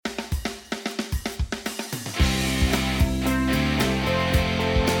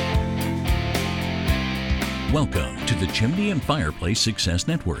Welcome to the Chimney and Fireplace Success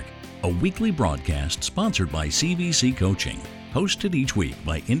Network, a weekly broadcast sponsored by CVC Coaching, hosted each week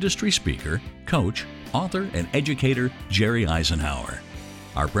by industry speaker, coach, author, and educator Jerry Eisenhower.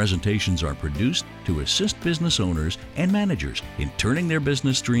 Our presentations are produced to assist business owners and managers in turning their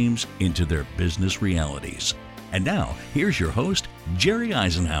business dreams into their business realities. And now, here's your host, Jerry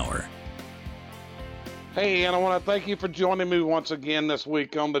Eisenhower. Hey, and I want to thank you for joining me once again this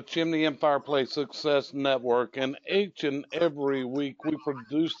week on the Chimney and Fireplace Success Network. And each and every week we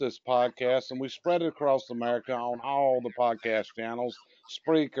produce this podcast and we spread it across America on all the podcast channels,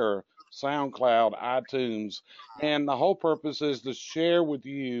 Spreaker, SoundCloud, iTunes. And the whole purpose is to share with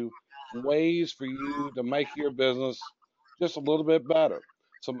you ways for you to make your business just a little bit better,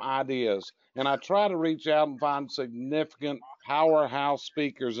 some ideas. And I try to reach out and find significant powerhouse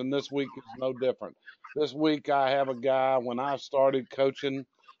speakers, and this week is no different. This week I have a guy, when I started coaching,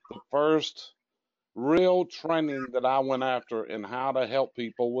 the first real training that I went after in how to help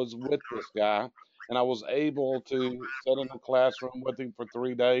people was with this guy. And I was able to sit in a classroom with him for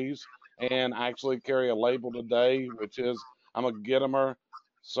 3 days and actually carry a label today, which is I'm a Gitomer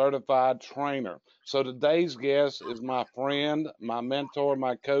certified trainer. So today's guest is my friend, my mentor,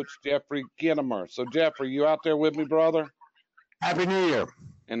 my coach, Jeffrey Gitomer. So Jeffrey, you out there with me, brother? Happy New Year.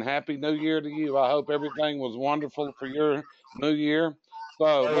 And Happy New Year to you. I hope everything was wonderful for your New Year.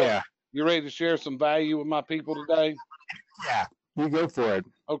 So, you ready to share some value with my people today? Yeah, you go for it.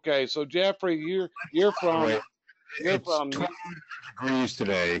 Okay, so Jeffrey, you're from 20 degrees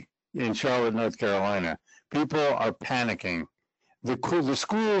today in Charlotte, North Carolina. People are panicking. The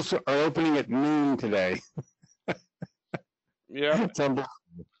schools are opening at noon today. Yeah. It's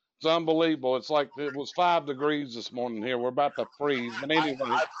It's unbelievable. It's like it was 5 degrees this morning here. We're about to freeze. But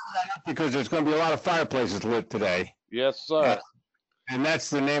anyway. Because there's going to be a lot of fireplaces lit today. Yes, sir. And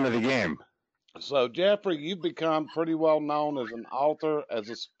that's the name of the game. So, Jeffrey, you've become pretty well known as an author, as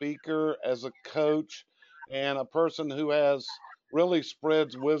a speaker, as a coach, and a person who has really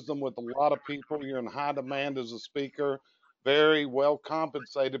spreads wisdom with a lot of people. You're in high demand as a speaker, very well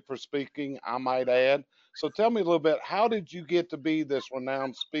compensated for speaking, I might add. So tell me a little bit, how did you get to be this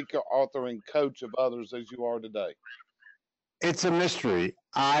renowned speaker, author, and coach of others as you are today? It's a mystery.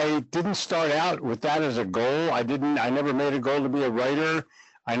 I didn't start out with that as a goal. I never made a goal to be a writer.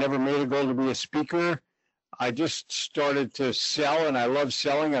 I never made a goal to be a speaker. I just started to sell, and I love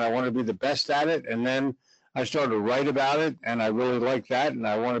selling, and I want to be the best at it. And then I started to write about it, and I really like that, and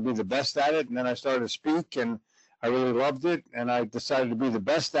I want to be the best at it. And then I started to speak, and I really loved it, and I decided to be the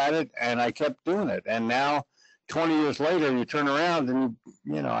best at it, and I kept doing it. And now, 20 years later, you turn around and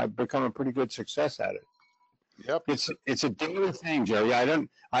I've become a pretty good success at it. Yep. It's a daily thing, Jerry.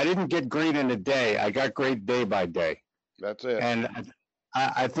 I didn't get great in a day. I got great day by day. That's it. And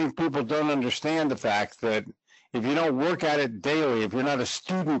I think people don't understand the fact that if you don't work at it daily, if you're not a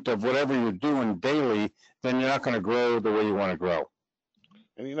student of whatever you're doing daily, then you're not going to grow the way you want to grow.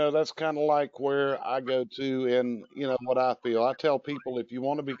 And, that's kind of like where I go to and, what I feel. I tell people if you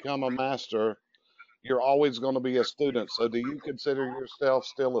want to become a master, you're always going to be a student. So do you consider yourself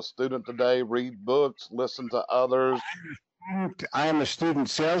still a student today? Read books, listen to others? I am a student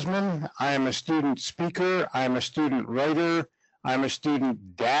salesman. I am a student speaker. I am a student writer. I'm a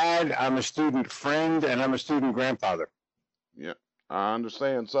student dad. I'm a student friend. And I'm a student grandfather. Yeah, I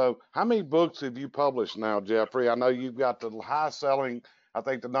understand. So how many books have you published now, Jeffrey? I know you've got the high-selling, I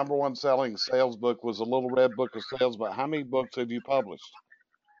think the number one selling sales book was a Little Red Book of Sales, but how many books have you published?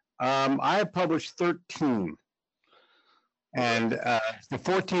 I have published 13. And the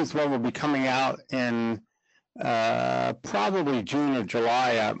 14th one will be coming out in probably June or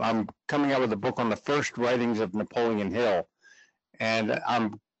July. I'm coming out with a book on the first writings of Napoleon Hill. And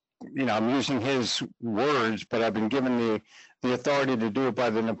I'm using his words, but I've been given the authority to do it by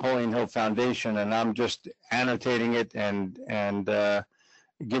the Napoleon Hill Foundation, and I'm just annotating it and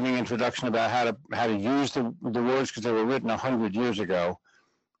giving introduction about how to use the words because they were written 100 years ago,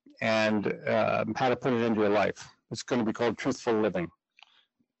 and how to put it into your life. It's going to be called Truthful Living.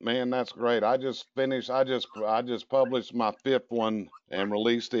 Man, that's great. I just published my 5th one and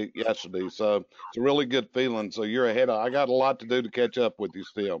released it yesterday. So it's a really good feeling. So you're ahead I got a lot to do to catch up with you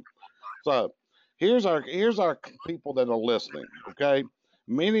still. So here's our people that are listening. Okay.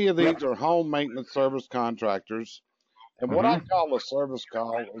 Many of these are home maintenance service contractors. And what I call a service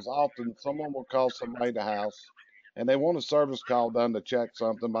call is often someone will call somebody to the house and they want a service call done to check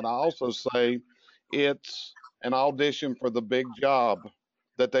something. But I also say it's an audition for the big job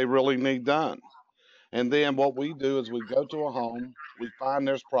that they really need done. And then what we do is we go to a home, we find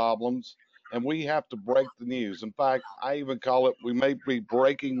there's problems, and we have to break the news. In fact, I even call it, we may be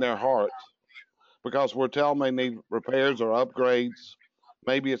breaking their hearts because we're telling them they need repairs or upgrades.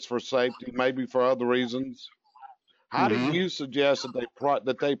 Maybe it's for safety, maybe for other reasons. How do Mm-hmm. you suggest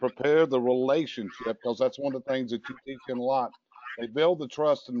that they prepare the relationship? Because that's one of the things that you teach in a lot. They build the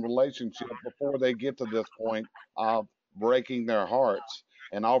trust and relationship before they get to this point of breaking their hearts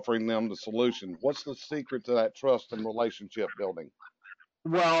and offering them the solution. What's the secret to that trust and relationship building?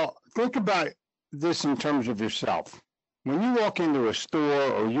 Well, think about this in terms of yourself. When you walk into a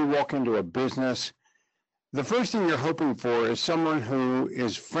store or you walk into a business, the first thing you're hoping for is someone who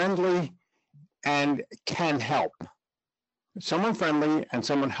is friendly and can help. Someone friendly and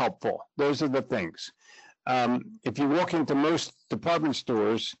someone helpful. Those are the things. If you walk into most department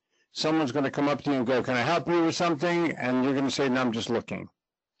stores, someone's going to come up to you and go, "Can I help you with something?" And you're going to say, "No, I'm just looking."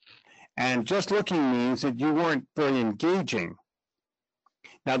 And just looking means that you weren't very engaging.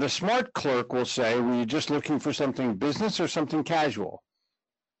 Now, the smart clerk will say, "Were you just looking for something business or something casual?"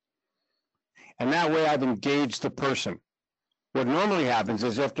 And that way I've engaged the person. What normally happens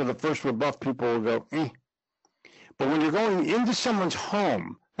is after the first rebuff, people will go, eh. But when you're going into someone's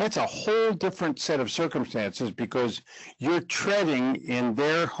home, that's a whole different set of circumstances because you're treading in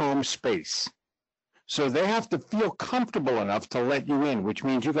their home space. So they have to feel comfortable enough to let you in, which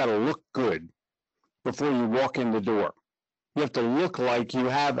means you got to look good before you walk in the door. You have to look like you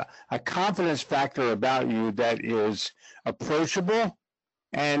have a confidence factor about you that is approachable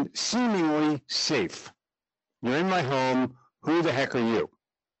and seemingly safe. You're in my home. Who the heck are you?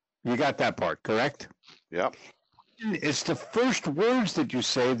 You got that part, correct? Yep. It's the first words that you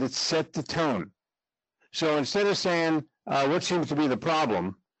say that set the tone. So instead of saying, what seems to be the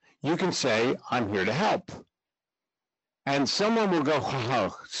problem, you can say, "I'm here to help." And someone will go,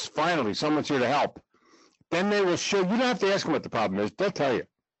 "Oh, finally, someone's here to help." Then they will show, you don't have to ask them what the problem is, they'll tell you.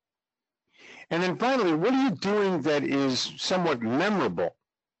 And then finally, what are you doing that is somewhat memorable?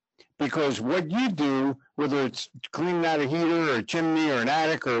 Because what you do, whether it's cleaning out a heater or a chimney or an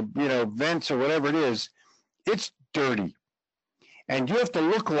attic or, vents or whatever it is, it's dirty. And you have to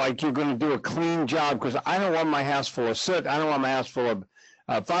look like you're going to do a clean job because I don't want my house full of soot. I don't want my house full of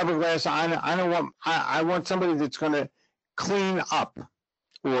fiberglass. I want somebody that's going to clean up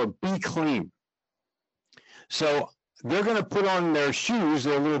or be clean. So they're going to put on their shoes,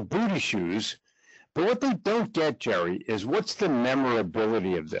 their little booty shoes. But what they don't get, Jerry, is what's the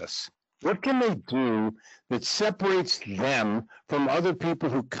memorability of this? What can they do that separates them from other people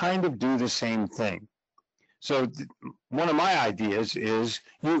who kind of do the same thing? So one of my ideas is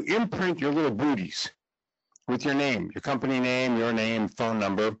you imprint your little booties with your name, your company name, your name, phone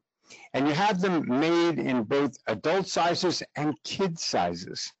number, and you have them made in both adult sizes and kid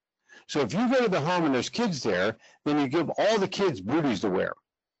sizes. So if you go to the home and there's kids there, then you give all the kids booties to wear.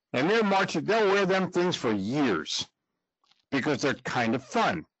 And they'll wear them things for years because they're kind of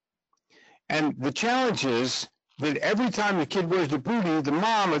fun. And the challenge is that every time the kid wears the booty, the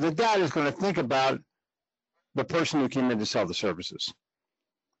mom or the dad is going to think about the person who came in to sell the services.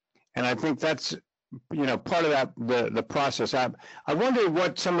 And I think that's, part of that, the process. I wonder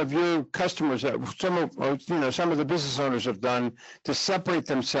what some of your customers, some of the business owners have done to separate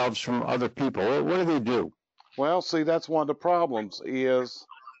themselves from other people. What do they do? Well, see, that's one of the problems is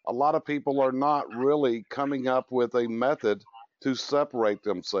a lot of people are not really coming up with a method to separate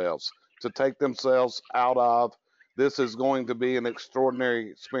themselves, to take themselves out of this is going to be an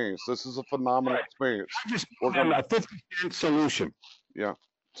extraordinary experience. This is a phenomenal experience. Just a 50-cent solution. Yeah.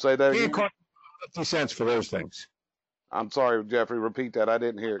 Say that again. It costs 50 cents for those things. I'm sorry, Jeffrey. Repeat that. I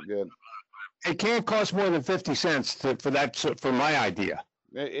didn't hear it good. It can't cost more than 50 cents for my idea.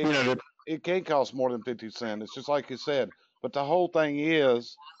 It can't cost more than 50 cents. It's just like you said. But the whole thing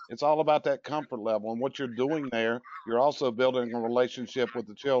is, it's all about that comfort level. And what you're doing there, you're also building a relationship with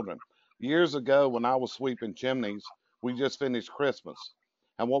the children. Years ago, when I was sweeping chimneys, we just finished Christmas.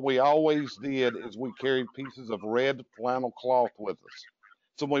 And what we always did is we carried pieces of red flannel cloth with us.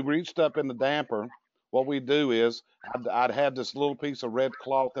 So when we reached up in the damper, what we do is I'd have this little piece of red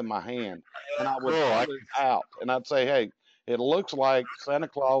cloth in my hand, and I would hold it out, and I'd say, "Hey, it looks like Santa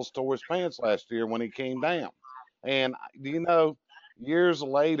Claus tore his pants last year when he came down." And years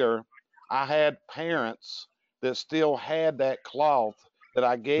later, I had parents that still had that cloth that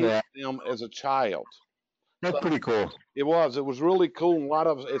I gave them as a child. That's pretty cool. It was really cool. And a lot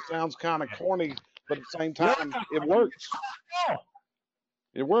of it sounds kind of corny, but at the same time, it works.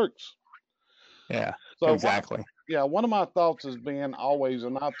 It works. Yeah, so exactly. One of my thoughts has been always,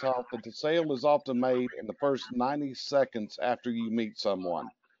 and I've taught that the sale is often made in the first 90 seconds after you meet someone.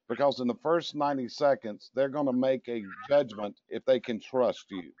 Because in the first 90 seconds, they're going to make a judgment if they can trust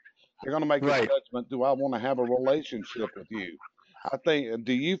you. They're going to make a judgment, do I want to have a relationship with you? I think,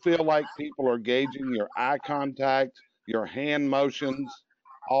 do you feel like people are gauging your eye contact, your hand motions,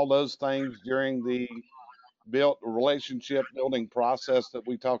 all those things during the built relationship building process that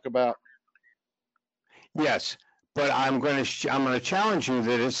we talk about? Yes, but I'm going to challenge you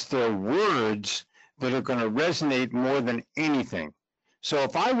that it's their words that are going to resonate more than anything. So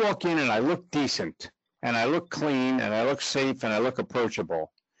if I walk in and I look decent and I look clean and I look safe and I look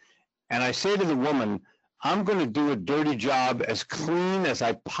approachable, and I say to the woman, I'm going to do a dirty job as clean as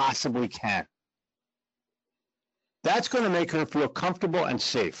I possibly can. That's going to make her feel comfortable and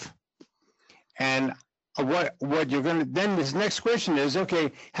safe. And what you're going to, then this next question is,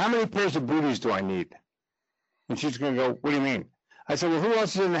 okay, how many pairs of booties do I need? And she's going to go, what do you mean? I said, well, who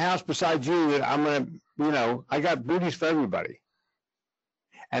else is in the house besides you that I'm going to, I got booties for everybody.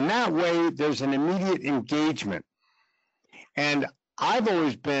 And that way there's an immediate engagement. And I've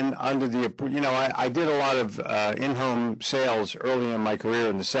always been under the, I did a lot of in-home sales early in my career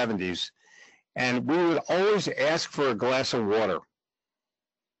in the 70s, and we would always ask for a glass of water.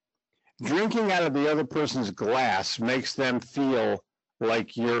 Drinking out of the other person's glass makes them feel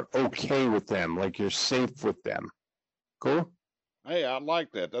like you're okay with them, like you're safe with them. Cool? Hey, I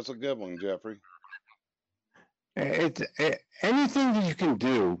like that. That's a good one, Jeffrey. Anything that you can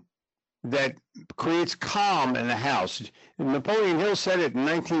do that creates calm in the house. Napoleon Hill said it in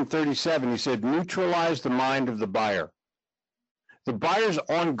 1937. He said, neutralize the mind of the buyer. The buyer's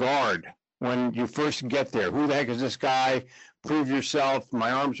on guard when you first get there. Who the heck is this guy? Prove yourself.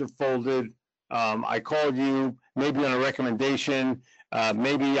 My arms are folded. I called you maybe on a recommendation.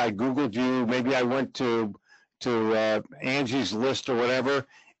 Maybe I Googled you. Maybe I went to Angie's List or whatever,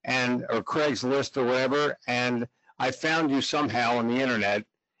 or Craig's List or whatever, and I found you somehow on the internet,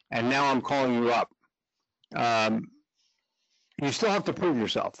 and now I'm calling you up. You still have to prove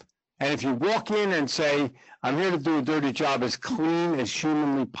yourself. And if you walk in and say, I'm here to do a dirty job as clean as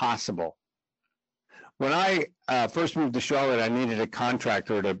humanly possible. When I first moved to Charlotte, I needed a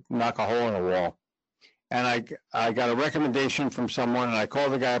contractor to knock a hole in a wall. And I got a recommendation from someone, and I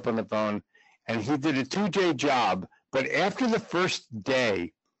called the guy up on the phone, and he did a 2-day job. But after the first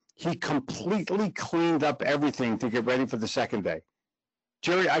day, he completely cleaned up everything to get ready for the second day.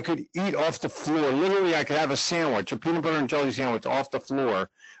 Jerry, I could eat off the floor. Literally, I could have a sandwich, a peanut butter and jelly sandwich off the floor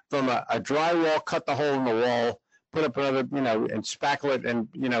from a drywall, cut the hole in the wall, put up another, and spackle it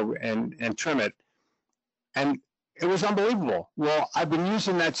and trim it. And it was unbelievable. Well, I've been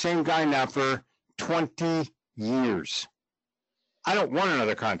using that same guy now for 20 years. I don't want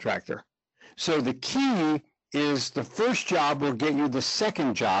another contractor. So the key is the first job will get you the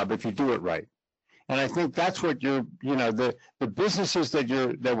second job if you do it right. And I think that's what the businesses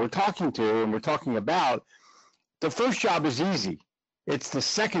that we're talking to and we're talking about, the first job is easy. It's the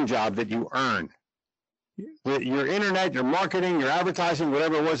second job that you earn. Your internet, your marketing, your advertising,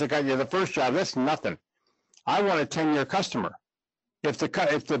 whatever it was that got you the first job, that's nothing. I want a 10-year customer. If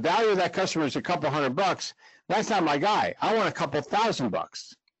the value of that customer is a couple $100, that's not my guy. I want a couple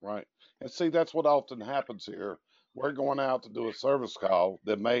 $1,000. Right. And see, that's what often happens here. We're going out to do a service call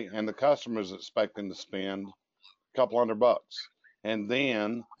and the customer's expecting to spend a couple $100. And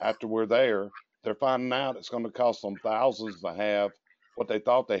then after we're there, they're finding out it's going to cost them thousands to have what they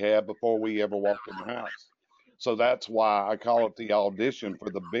thought they had before we ever walked in the house. So that's why I call it the audition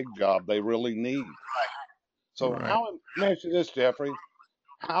for the big job they really need. So Right. let me ask you this, Jeffrey.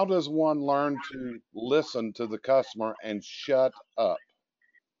 How does one learn to listen to the customer and shut up?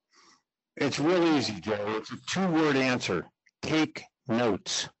 It's really easy, Joe. It's a 2-word answer. Take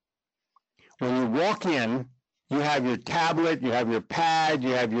notes. When you walk in, you have your tablet, you have your pad,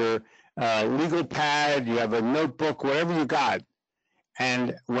 you have your legal pad, you have a notebook, whatever you got.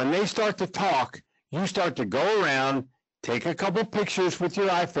 And when they start to talk, you start to go around, take a couple pictures with your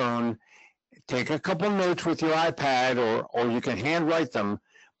iPhone, take a couple notes with your iPad, or you can handwrite them.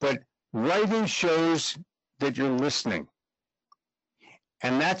 But writing shows that you're listening.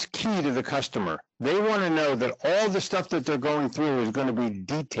 And that's key to the customer. They want to know that all the stuff that they're going through is going to be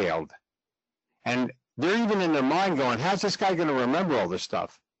detailed. And they're even in their mind going, how's this guy going to remember all this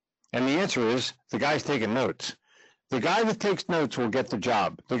stuff? And the answer is, the guy's taking notes. The guy that takes notes will get the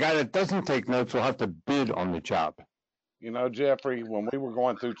job. The guy that doesn't take notes will have to bid on the job. Jeffrey, when we were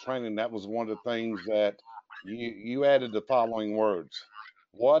going through training, that was one of the things that you added the following words.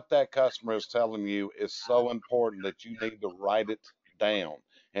 What that customer is telling you is so important that you need to write it down.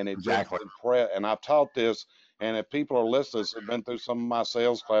 And it Exactly. and I've taught this, and if people are listening, have been through some of my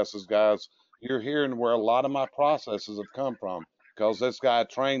sales classes, guys, you're hearing where a lot of my processes have come from, because this guy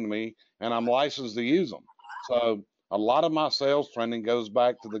trained me and I'm licensed to use them. So a lot of my sales training goes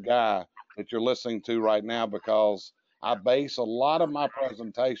back to the guy that you're listening to right now, because I base a lot of my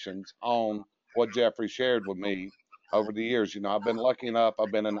presentations on what Jeffrey shared with me over the years. You know, I've been lucky enough,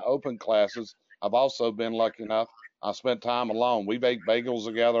 I've been in open classes. I've also been lucky enough, I spent time alone. We baked bagels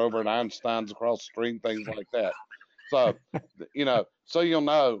together over at Einstein's across the street, things like that. So, you know, so you'll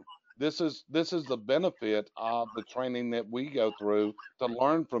know this is the benefit of the training that we go through to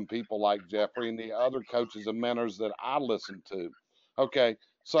learn from people like Jeffrey and the other coaches and mentors that I listen to. Okay,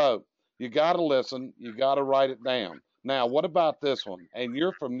 so you got to listen, you got to write it down. Now, what about this one? And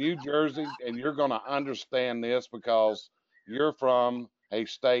you're from New Jersey, and you're going to understand this because you're from a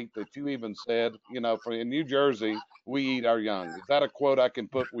state that you even said, you know, in New Jersey, we eat our young. Is that a quote I can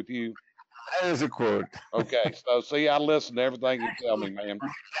put with you? That is a quote. Okay, so see, I listen to everything you tell me, man.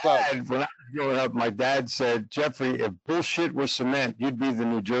 So, When I was growing up, my dad said, Jeffrey, if bullshit was cement, you'd be the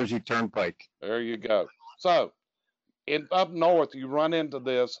New Jersey Turnpike. there you go. So, up north, you run into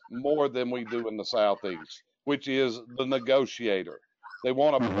this more than we do in the southeast, which is the negotiator. They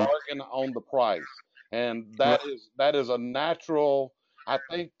want to Mhm. bargain on the price, and that is a natural. I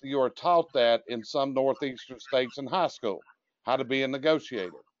think you are taught that in some northeastern states in high school, how to be a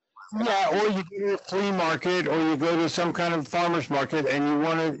negotiator. And Yeah, or you go to a flea market or you go to some kind of farmer's market and you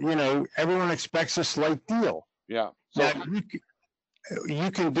want to, everyone expects a slight deal. yeah, so Now, you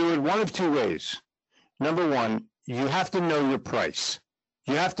can do it one of two ways. Number one, you have to know your price.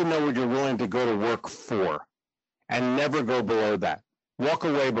 You have to know what you're willing to go to work for and never go below that. Walk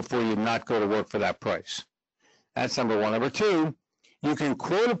away before you not go to work for that price. That's number one. Number two, you can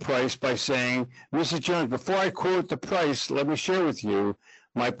quote a price by saying, Mrs. Jones, before I quote the price, let me share with you,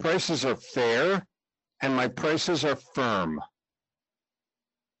 my prices are fair and my prices are firm.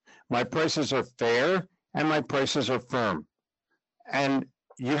 My prices are fair and my prices are firm. And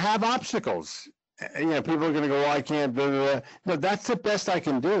you have obstacles. People are going to go, well, I can't do that. No, that's the best I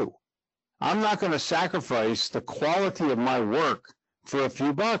can do. I'm not going to sacrifice the quality of my work for a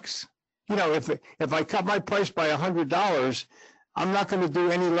few bucks. If I cut my price by $100, I'm not going to do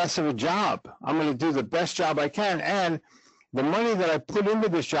any less of a job. I'm going to do the best job I can. And the money that I put into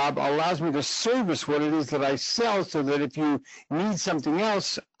this job allows me to service what it is that I sell so that if you need something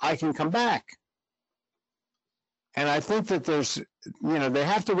else, I can come back. And I think that they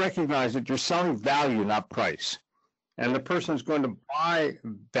have to recognize that you're selling value, not price. And the person's going to buy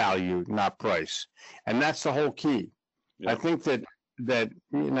value, not price. And that's the whole key. Yeah. I think that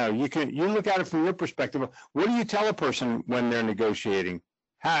you look at it from your perspective. What do you tell a person when they're negotiating?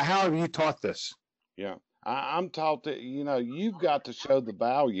 How have you taught this? Yeah. I'm taught that, you've got to show the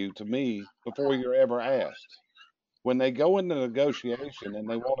value to me before you're ever asked. When they go into negotiation and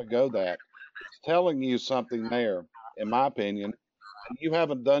they want to go that, it's telling you something there, in my opinion, and you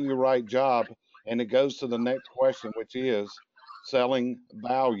haven't done your right job. And it goes to the next question, which is selling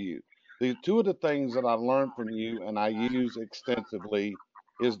value. The two of the things that I learned from you and I use extensively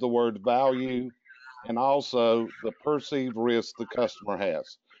is the word value and also the perceived risk the customer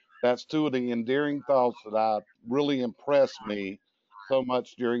has. That's two of the endearing thoughts that really impressed me so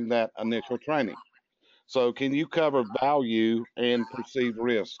much during that initial training. So can you cover value and perceived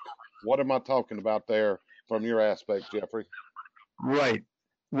risk? What am I talking about there from your aspect, Jeffrey? Right.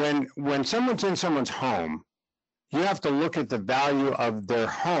 When someone's in someone's home, you have to look at the value of their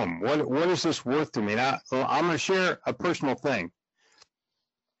home. What is this worth to me? Now, I'm going to share a personal thing.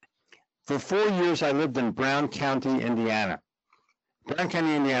 For 4 years, I lived in Brown County, Indiana. Brown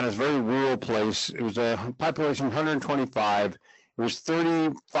County, Indiana is a very rural place. It was a population of 125. It was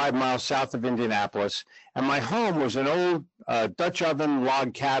 35 miles south of Indianapolis. And my home was an old Dutch oven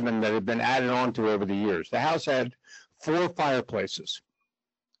log cabin that had been added on to over the years. The house had 4 fireplaces.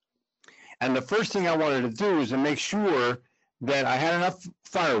 And the first thing I wanted to do was to make sure that I had enough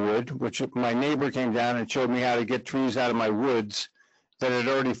firewood, which my neighbor came down and showed me how to get trees out of my woods that had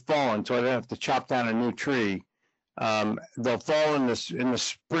already fallen, so I didn't have to chop down a new tree. They'll fall in the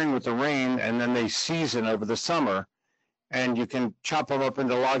spring with the rain, and then they season over the summer, and you can chop them up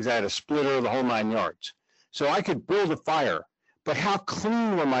into logs. I had a splitter, the whole 9 yards. So I could build a fire, but how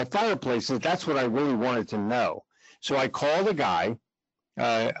clean were my fireplaces? That's what I really wanted to know. So I called a guy,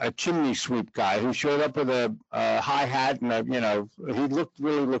 a chimney sweep guy, who showed up with a high hat and he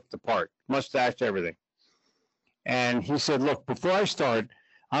really looked the part, mustache, everything. And he said, look, before I start,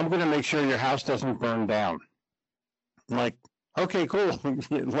 I'm going to make sure your house doesn't burn down. I'm like, okay, cool.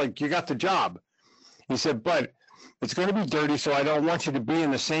 Like, you got the job. He said, but it's going to be dirty, so I don't want you to be in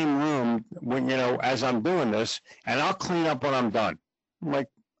the same room when, as I'm doing this, and I'll clean up when I'm done. I'm like,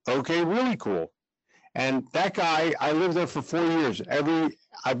 okay, really cool. And that guy, I lived there for 4 years.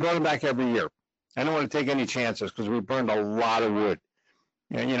 I brought him back every year. I don't want to take any chances because we burned a lot of wood.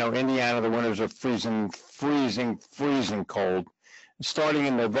 Indiana, the winters are freezing cold, starting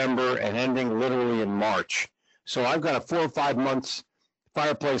in November and ending literally in March. So I've got a 4 or 5 months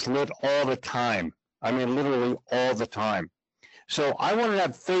fireplace lit all the time. I mean, literally all the time. So I wanted to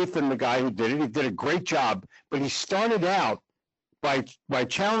have faith in the guy who did it. He did a great job, but he started out by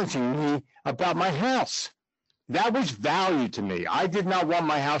challenging me about my house. That was value to me. I did not want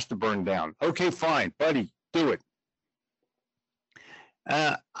my house to burn down. Okay, fine, buddy, do it.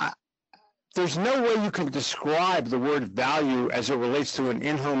 There's no way you can describe the word value as it relates to an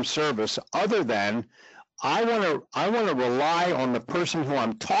in-home service other than I want to rely on the person who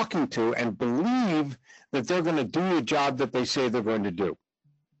I'm talking to and believe that they're going to do the job that they say they're going to do.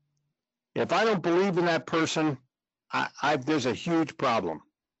 If I don't believe in that person, there's a huge problem.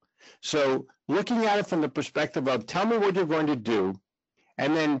 So looking at it from the perspective of tell me what you're going to do,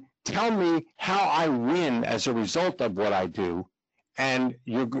 and then tell me how I win as a result of what I do, and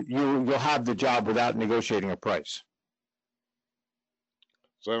you'll have the job without negotiating a price.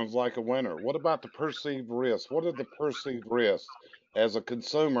 Sounds like a winner. What about the perceived risks? What are the perceived risks as a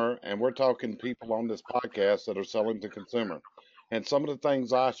consumer? And we're talking people on this podcast that are selling to consumer. And some of the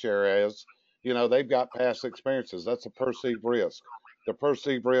things I share is, they've got past experiences. That's a perceived risk. The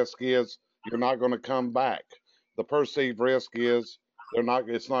perceived risk is you're not going to come back. The perceived risk is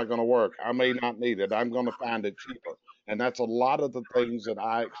it's not going to work. I may not need it. I'm going to find it cheaper. And that's a lot of the things that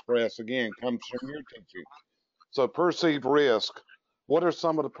I express, again, comes from your teaching. So perceived risk. What are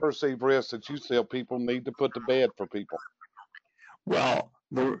some of the perceived risks that you feel people need to put to bed for people? Well,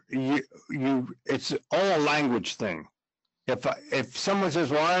 it's all a language thing. If someone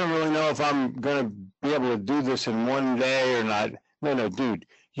says, well, I don't really know if I'm going to be able to do this in one day or not. No, dude,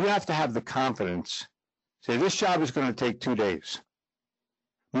 you have to have the confidence. Say, this job is going to take 2 days.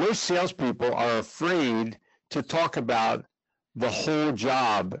 Most salespeople are afraid to talk about the whole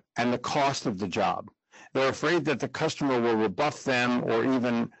job and the cost of the job. They're afraid that the customer will rebuff them or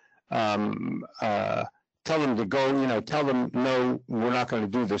even tell them to go, tell them, no, we're not going to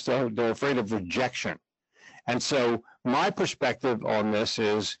do this. They're afraid of rejection. And so my perspective on this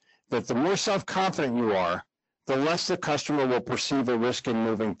is that the more self-confident you are, the less the customer will perceive a risk in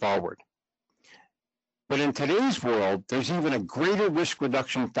moving forward. But in today's world, there's even a greater risk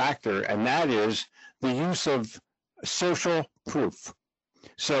reduction factor, and that is the use of social proof.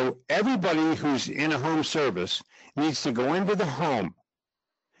 So everybody who's in a home service needs to go into the home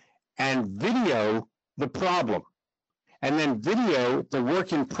and video the problem, and then video the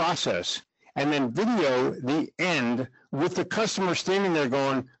work in process, and then video the end with the customer standing there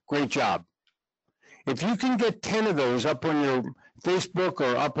going, great job. If you can get 10 of those up on your Facebook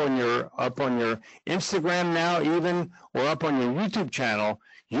or up on your Instagram now even, or up on your YouTube channel,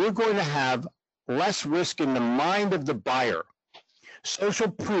 you're going to have less risk in the mind of the buyer. Social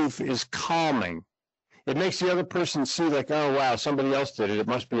proof is calming. It makes the other person see like, oh, wow, somebody else did it. It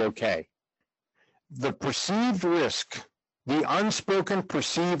must be okay. The perceived risk, the unspoken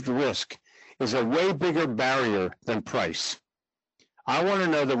perceived risk, is a way bigger barrier than price. I want to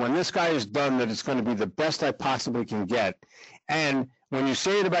know that when this guy is done, that it's going to be the best I possibly can get. And when you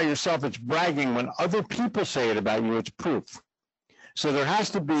say it about yourself, it's bragging. When other people say it about you, it's proof. So there has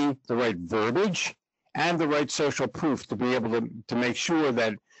to be the right verbiage and the right social proof to be able to make sure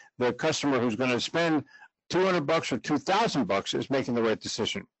that the customer who's going to spend $200 or $2,000 is making the right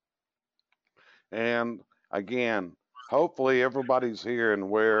decision. And again, hopefully everybody's hearing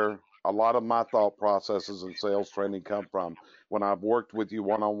where a lot of my thought processes and sales training come from. When I've worked with you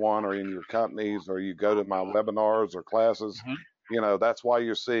one-on-one or in your companies, or you go to my webinars or classes, that's why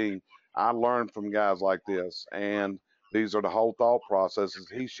you're seeing I learn from guys like this. And these are the whole thought processes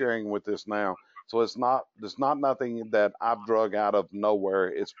he's sharing with us now. So it's not nothing that I've drug out of nowhere.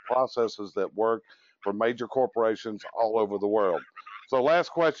 It's processes that work for major corporations all over the world. So last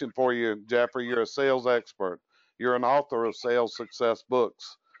question for you, Jeffrey. You're a sales expert. You're an author of sales success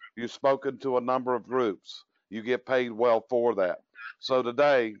books. You've spoken to a number of groups. You get paid well for that. So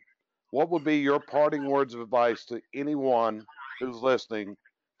today, what would be your parting words of advice to anyone who's listening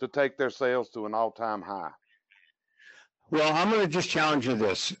to take their sales to an all-time high? Well, I'm going to just challenge you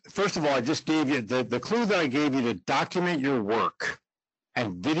this. First of all, I just gave you the clue that I gave you to document your work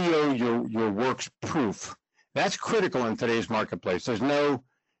and video your work's proof. That's critical in today's marketplace. There's no,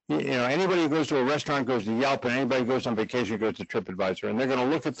 anybody who goes to a restaurant goes to Yelp, and anybody who goes on vacation goes to TripAdvisor, and they're going to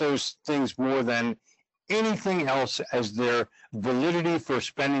look at those things more than anything else as their validity for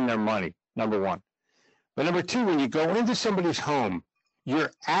spending their money, number one. But number two, when you go into somebody's home,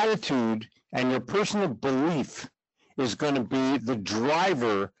 your attitude and your personal belief is going to be the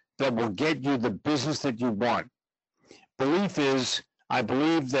driver that will get you the business that you want. Belief is, I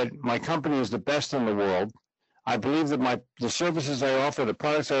believe that my company is the best in the world. I believe that the services I offer, the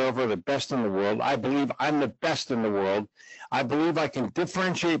products I offer are the best in the world. I believe I'm the best in the world. I believe I can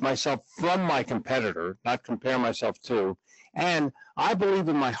differentiate myself from my competitor, not compare myself to. And I believe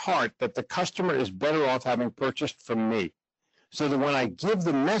in my heart that the customer is better off having purchased from me. So that when I give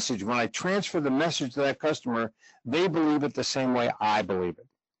the message, when I transfer the message to that customer, they believe it the same way I believe it.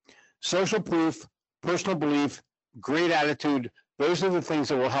 Social proof, personal belief, great attitude, those are the things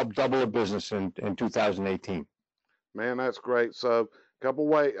that will help double a business in 2018. Man, that's great. So, couple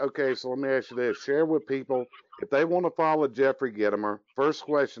ways. Okay, so let me ask you this. Share with people, if they want to follow Jeffrey Gitomer, first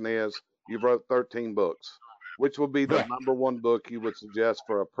question is, you wrote 13 books. Which would be the Correct. number one book you would suggest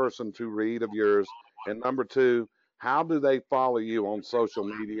for a person to read of yours? And number two, how do they follow you on social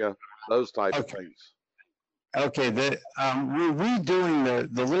media, those type of things? Okay, we're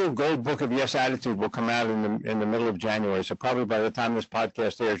redoing the little gold book of Yes Attitude will come out in the middle of January. So probably by the time this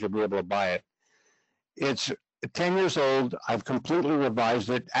podcast airs, you'll be able to buy it. It's 10 years old. I've completely revised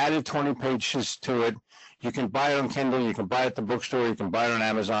it, added 20 pages to it. You can buy it on Kindle. You can buy it at the bookstore. You can buy it on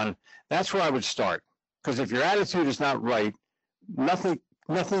Amazon. That's where I would start. Because if your attitude is not right, nothing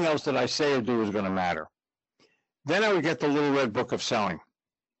else that I say or do is going to matter. Then I would get the little red book of selling.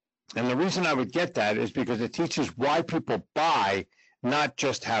 And the reason I would get that is because it teaches why people buy, not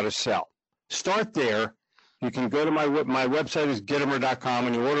just how to sell. Start there. You can go to my website is Gitomer.com,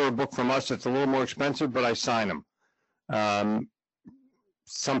 and you order a book from us. It's a little more expensive, but I sign them.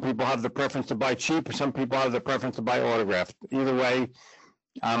 Some people have the preference to buy cheap, some people have the preference to buy autographed. Either way,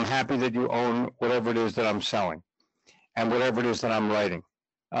 I'm happy that you own whatever it is that I'm selling and whatever it is that I'm writing.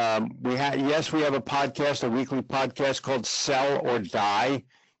 We have a podcast, a weekly podcast called Sell or Die.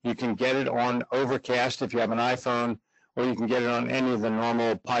 You can get it on Overcast if you have an iPhone, or you can get it on any of the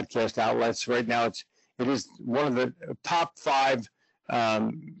normal podcast outlets. Right now, it is one of the top 5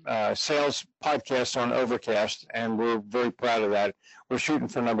 sales podcasts on Overcast, and we're very proud of that. We're shooting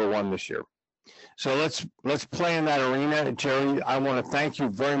for number 1 this year. So let's play in that arena. Jerry, I want to thank you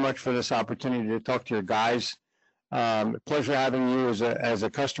very much for this opportunity to talk to your guys. Pleasure having you as a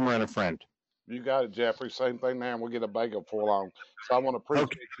customer and a friend. You got it, Jeffrey. Same thing there, and we'll get a bagel for long. So I want to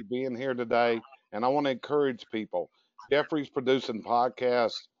appreciate you being here today, and I want to encourage people. Jeffrey's producing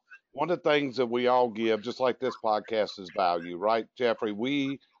podcasts. One of the things that we all give, just like this podcast, is value, right, Jeffrey?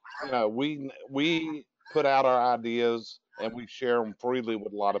 We put out our ideas and we share them freely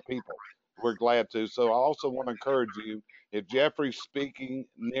with a lot of people. We're glad to. So I also want to encourage you, if Jeffrey's speaking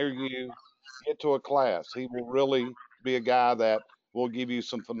near you, get to a class. He will really be a guy that will give you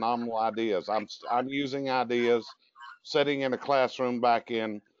some phenomenal ideas. I'm using ideas, sitting in a classroom back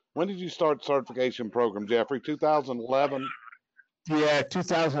in, when did you start the certification program, Jeffrey? 2011? Yeah,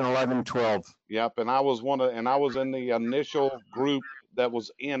 2011, 12. Yep, and I was in the initial group that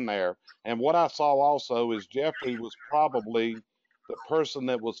was in there. And what I saw also is Jeffrey was probably the person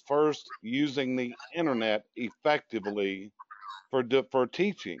that was first using the internet effectively for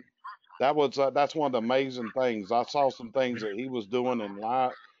teaching. That's one of the amazing things. I saw some things that he was doing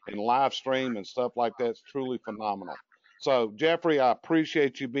in live stream and stuff like that. It's truly phenomenal. So Jeffrey, I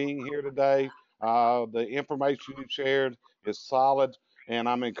appreciate you being here today. The information you shared is solid, and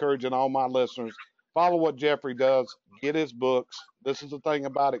I'm encouraging all my listeners, follow what Jeffrey does, get his books. This is the thing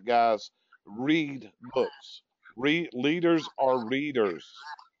about it, guys. Read books. Leaders are readers.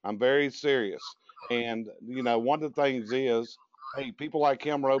 I'm very serious. And, one of the things is, hey, people like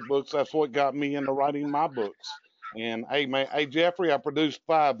him wrote books. That's what got me into writing my books. And, hey, Jeffrey, I produced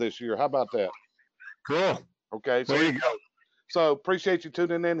 5 this year. How about that? Cool. Okay. So there you go. So appreciate you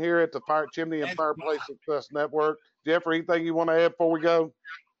tuning in here at the Chimney and Fireplace Success Network. Jeffrey, anything you want to add before we go?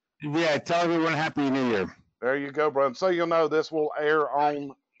 Yeah, tell everyone Happy New Year. There you go, brother. So you'll know this will air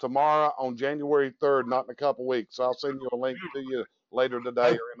on tomorrow on January 3rd, not in a couple weeks. So I'll send you a link to you later today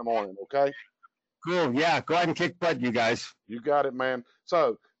or in the morning, okay? Cool. Yeah, go ahead and kick butt, you guys. You got it, man.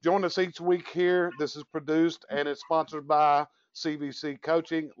 So join us each week here. This is produced and it's sponsored by CVC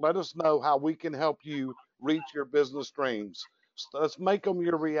Coaching. Let us know how we can help you reach your business dreams. Let's make them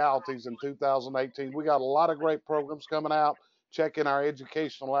your realities in 2018. We got a lot of great programs coming out. Check in our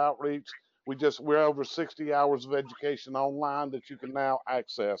educational outreach. We're over 60 hours of education online that you can now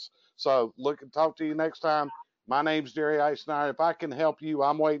access. So look and talk to you next time. My name's Jerry Eisenhower. If I can help you,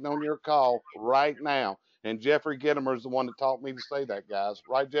 I'm waiting on your call right now. And Jeffrey Gitomer is the one that taught me to say that, guys.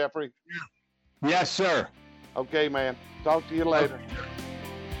 Right, Jeffrey? Yes, sir. Okay, man. Talk to you later.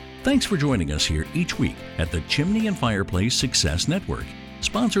 Thanks for joining us here each week at the Chimney and Fireplace Success Network,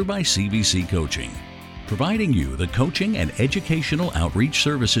 sponsored by CVC Coaching. providing you the coaching and educational outreach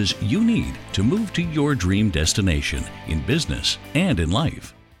services you need to move to your dream destination in business and in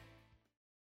life.